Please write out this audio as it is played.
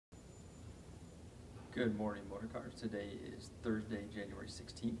Good morning, Motorcars. Today is Thursday, January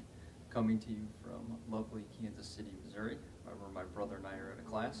 16th, coming to you from lovely Kansas City, Missouri, where my brother and I are at a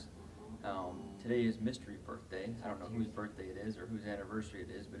class. Today is mystery birthday. I don't know whose birthday it is or whose anniversary it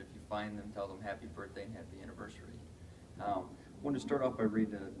is, but if you find them, tell them happy birthday and happy anniversary. I wanted to start off by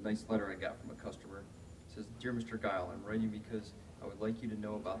reading a nice letter I got from a customer. It says, "Dear Mr. Guile, I'm writing because I would like you to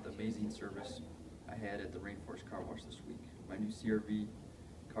know about the amazing service I had at the Rainforest Car Wash this week. My new CRV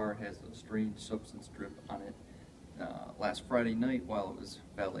car has a strange substance drip on it. Last Friday night, while it was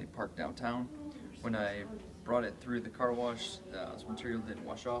valet parked downtown, when I brought it through the car wash, this material didn't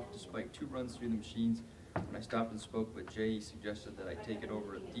wash off despite 2 runs through the machines. When I stopped and spoke with Jay, he suggested that I take it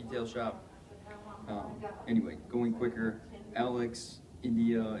over to the detail shop. Anyway, going quicker, Alex,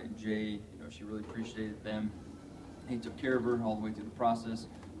 India, and Jay, she really appreciated them. He took care of her all the way through the process,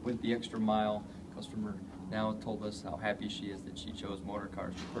 went the extra mile. Customer now told us how happy she is that she chose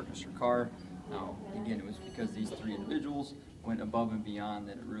Motorcars to purchase her car. Again, it was because these 3 individuals went above and beyond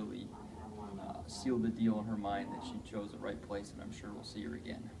that it really sealed the deal in her mind that she chose the right place, and I'm sure we'll see her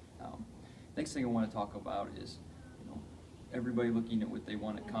again. Next thing I want to talk about is everybody looking at what they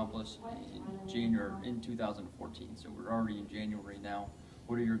want to accomplish in 2014. So we're already in January now.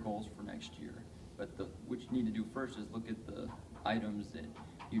 What are your goals for next year? But what you need to do first is look at the items that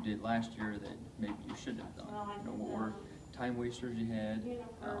you did last year that maybe you shouldn't have done. What were time wasters you had?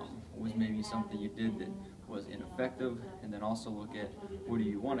 Was maybe something you did that was ineffective? And then also look at what do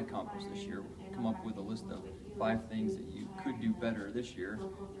you want to accomplish this year. Come up with a list of 5 things that you could do better this year,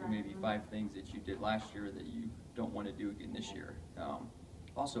 or maybe 5 things that you did last year that you don't want to do again this year.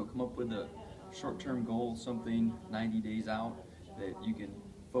 Also, come up with a short-term goal, something 90 days out that you can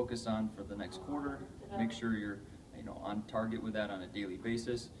focus on for the next quarter. Make sure you're on target with that on a daily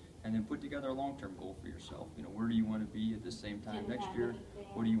basis, and then put together a long-term goal for yourself. Where do you want to be at the same time next year?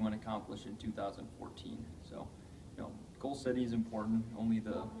 What do you want to accomplish in 2014? So, goal setting is important. Only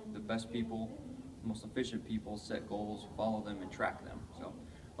the best people, the most efficient people set goals, follow them, and track them. So,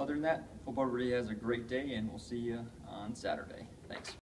 other than that, hope everybody has a great day, and we'll see you on Saturday. Thanks.